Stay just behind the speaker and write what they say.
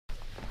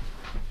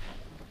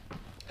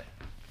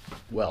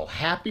Well,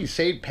 happy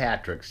St.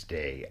 Patrick's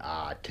Day.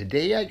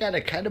 Today I got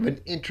a kind of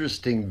an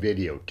interesting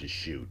video to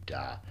shoot.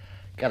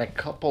 Got a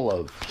couple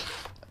of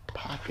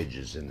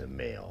packages in the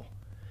mail.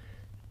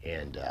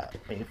 And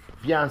my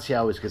fiance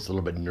always gets a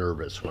little bit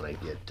nervous when I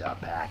get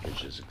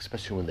packages,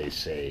 especially when they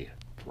say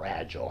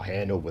fragile,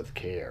 handle with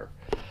care.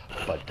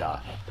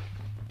 But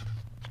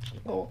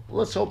well,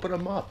 let's open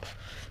them up.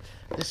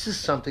 This is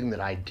something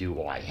that I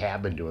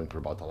have been doing for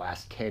about the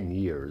last 10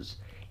 years.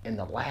 And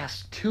the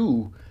last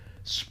two,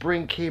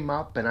 spring came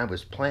up and I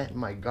was planting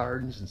my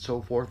gardens and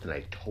so forth, and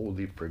I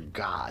totally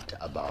forgot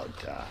about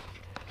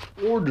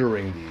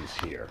ordering these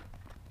here.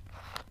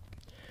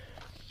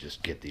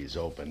 Just get these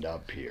opened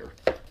up here.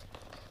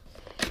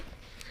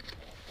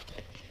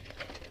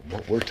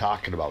 What we're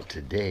talking about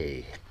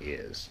today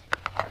is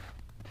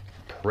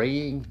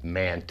praying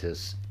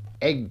mantis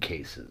egg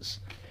cases.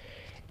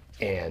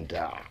 And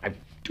I'm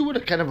doing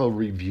a kind of a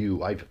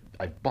review.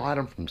 I bought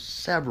them from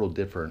several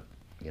different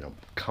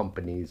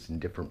companies and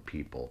different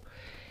people.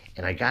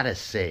 And I gotta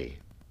say,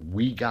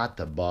 We Got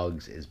the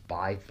Bugs is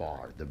by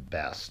far the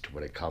best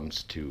when it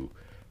comes to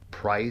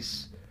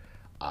price,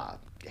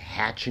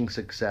 hatching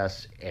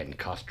success, and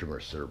customer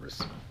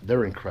service.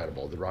 They're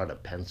incredible. They're out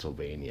of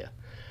Pennsylvania.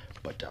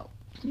 But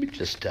let me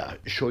just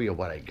show you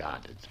what I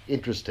got. It's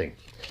interesting.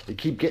 They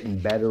keep getting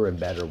better and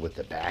better with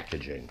the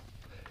packaging.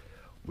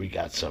 We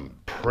got some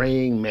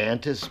praying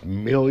mantis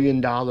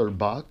 $1,000,000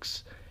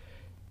 bucks.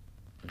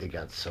 They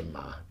got some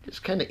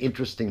just kind of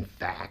interesting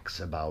facts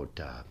about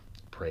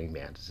praying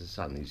mantises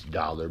on these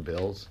dollar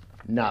bills.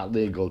 Not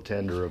legal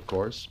tender, of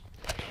course.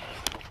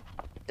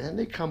 And then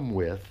they come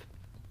with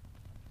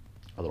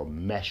a little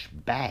mesh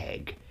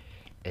bag,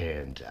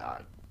 and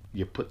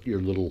you put your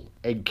little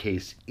egg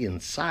case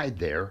inside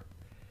there,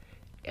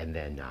 and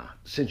then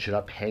cinch it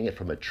up, hang it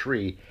from a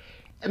tree,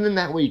 and then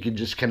that way you can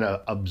just kind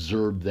of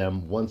observe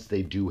them. Once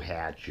they do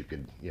hatch, you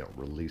could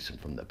release them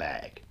from the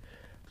bag.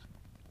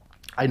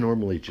 I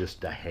normally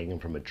just hang them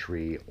from a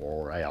tree,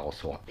 or I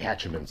also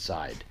hatch them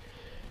inside.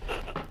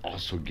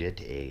 Also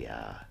get a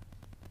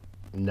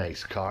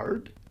nice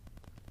card.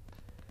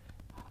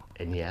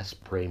 And yes,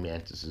 praying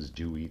mantises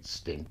do eat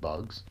stink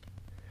bugs.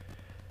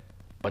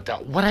 But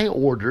what I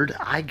ordered,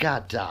 I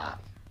got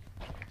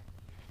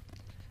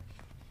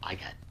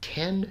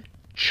 10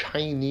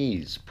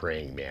 Chinese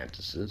praying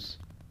mantises.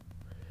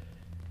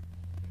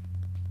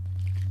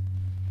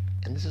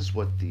 And this is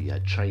what the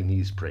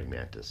Chinese praying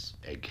mantis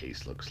egg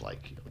case looks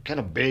like. Kind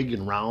of big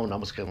and round,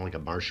 almost kind of like a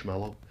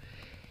marshmallow.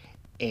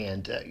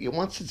 And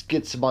once it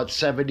gets about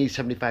 70,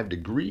 75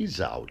 degrees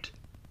out,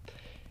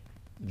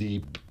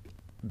 the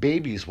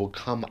babies will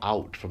come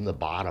out from the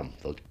bottom.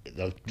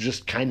 They'll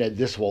just kind of,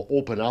 this will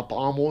open up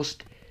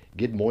almost,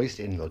 get moist,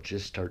 and they'll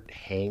just start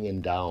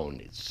hanging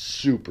down. It's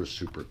super,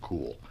 super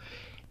cool.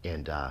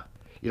 And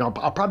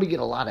I'll probably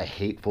get a lot of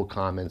hateful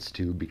comments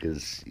too,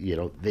 because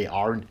they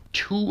are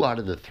 2 out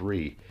of the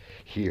 3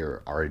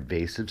 here are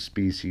invasive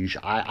species.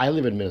 I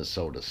live in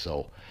Minnesota,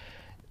 so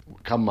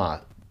come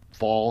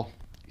fall,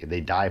 they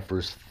die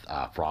first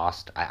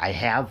frost. I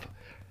have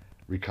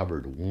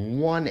recovered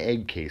 1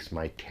 egg case in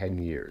my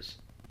 10 years.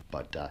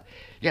 But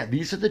yeah,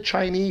 these are the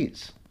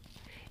Chinese,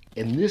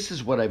 and this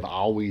is what I've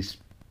always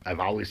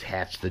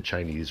hatched the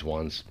Chinese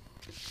ones.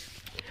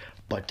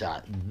 But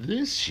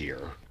this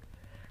year,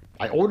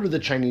 I ordered the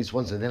Chinese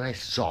ones, and then I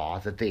saw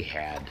that they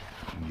had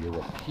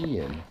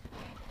European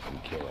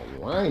and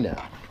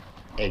Carolina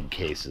egg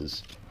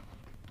cases.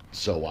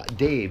 So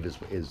Dave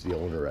is the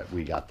owner at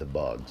We Got the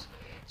Bugs.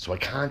 So I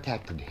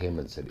contacted him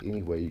and said,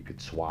 any way you could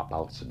swap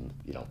out some,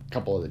 a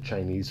couple of the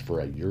Chinese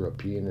for a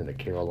European and a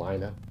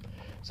Carolina. I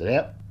said,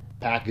 yep,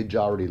 package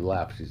already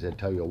left. He said,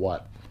 tell you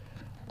what,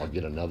 I'll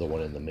get another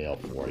one in the mail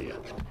for you.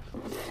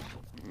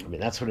 I mean,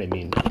 that's what I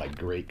mean by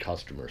great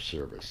customer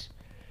service.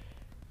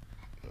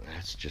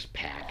 That's just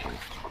packing.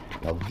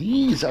 Now,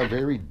 these are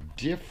very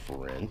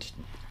different.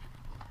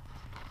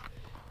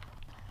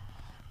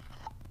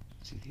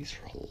 See, these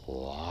are a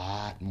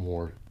lot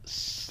more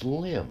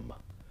slim.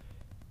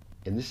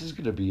 And this is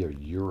going to be a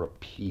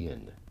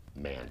European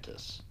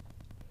mantis.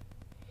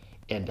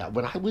 And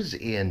when I was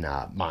in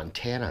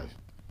Montana,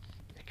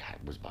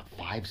 it was about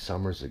 5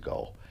 summers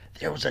ago,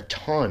 there was a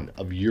ton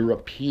of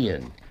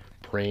European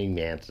praying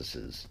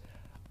mantises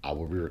where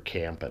we were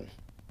camping.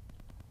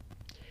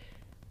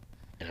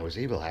 And I was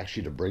able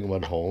actually to bring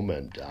one home,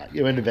 and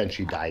it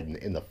eventually died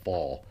in the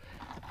fall.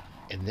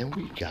 And then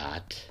we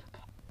got,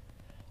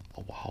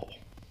 oh wow,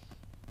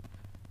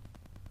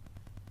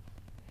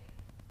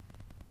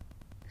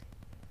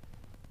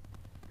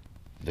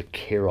 the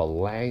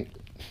Carolina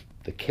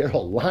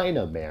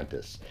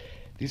mantis.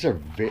 These are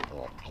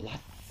a lot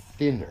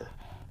thinner.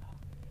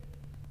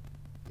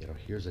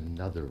 Here's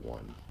another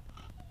one.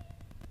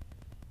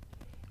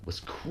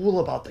 What's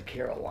cool about the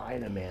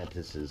Carolina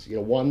mantises,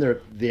 one,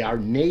 they are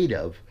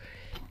native,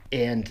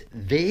 and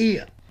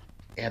they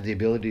have the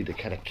ability to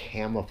kind of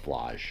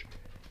camouflage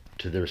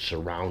to their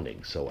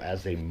surroundings. So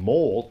as they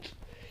molt,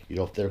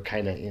 if they're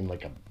kind of in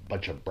like a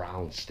bunch of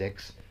brown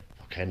sticks,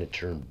 they'll kind of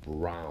turn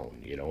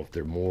brown. If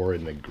they're more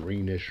in the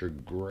greenish or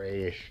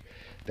grayish,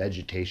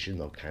 vegetation,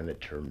 they'll kind of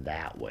turn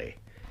that way.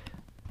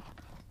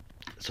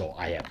 So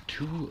I have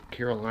 2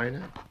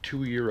 Carolina,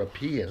 2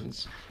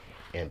 Europeans,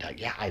 and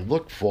yeah, I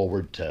look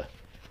forward to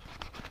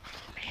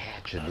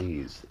hatching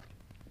these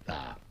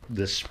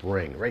this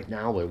spring. Right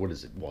now, what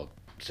is it? Well,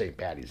 St.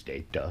 Patty's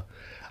Day, duh.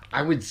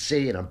 I would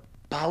say in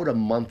about a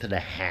month and a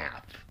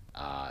half,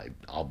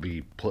 I'll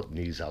be putting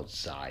these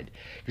outside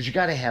because you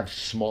got to have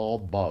small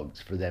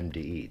bugs for them to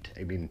eat.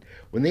 I mean,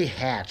 when they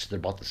hatch, they're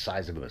about the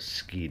size of a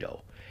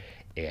mosquito,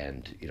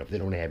 and if they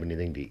don't have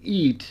anything to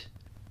eat,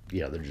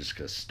 they're just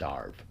gonna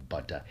starve.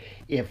 But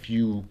if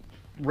you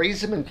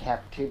raise them in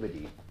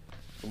captivity,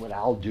 what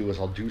I'll do is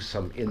I'll do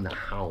some in the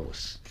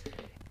house,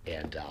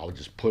 and I'll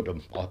just put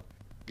them up,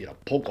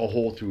 poke a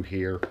hole through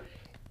here,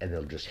 and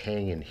they'll just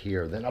hang in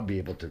here. Then I'll be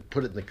able to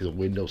put it in the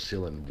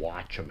windowsill and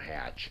watch them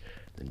hatch,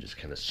 and just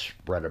kind of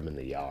spread them in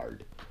the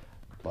yard.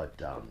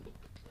 But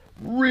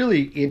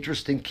really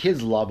interesting.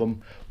 Kids love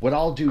them. What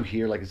I'll do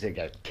here, like I said,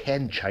 I got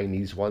 10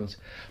 Chinese ones.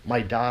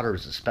 My daughter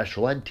is a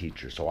special ed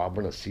teacher, so I'm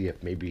going to see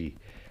if maybe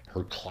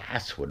her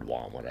class would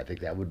want one. I think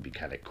that would be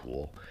kind of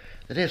cool.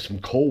 Then I have some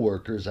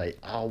coworkers. I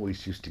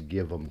always used to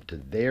give them to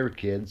their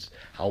kids.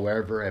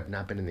 However, I've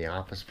not been in the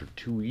office for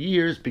 2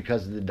 years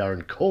because of the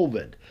darn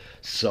COVID.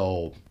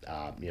 So,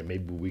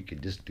 maybe we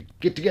could just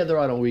get together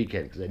on a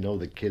weekend because I know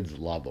the kids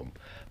love them.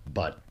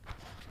 But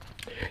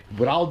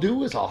what I'll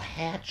do is I'll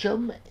hatch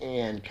them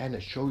and kind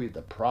of show you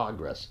the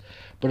progress.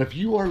 But if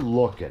you are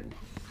looking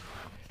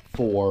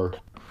for,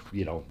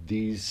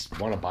 these,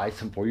 want to buy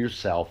some for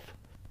yourself,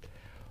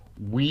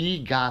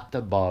 we got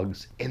the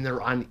bugs, and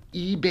they're on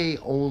eBay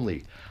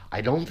only.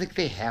 I don't think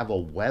they have a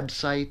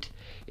website.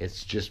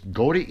 It's just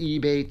go to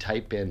eBay,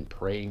 type in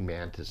praying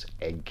mantis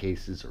egg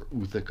cases or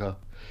Utica,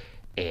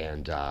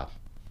 and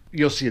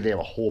you'll see they have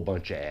a whole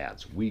bunch of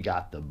ads. We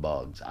got the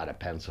bugs out of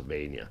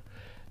Pennsylvania.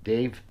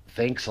 Dave,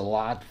 thanks a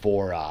lot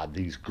for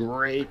these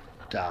great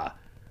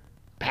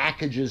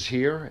packages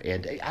here.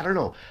 And I don't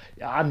know,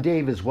 I'm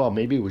Dave as well.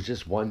 Maybe it was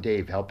just one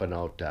Dave helping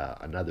out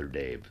another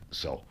Dave.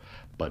 So,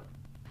 but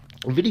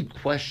if any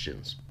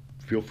questions,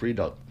 feel free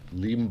to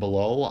leave them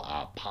below,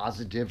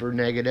 positive or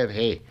negative.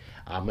 Hey,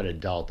 I'm an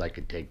adult. I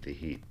could take the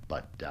heat.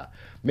 But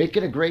make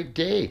it a great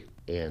day.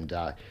 And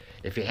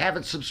if you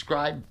haven't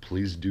subscribed,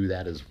 please do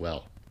that as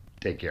well.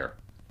 Take care.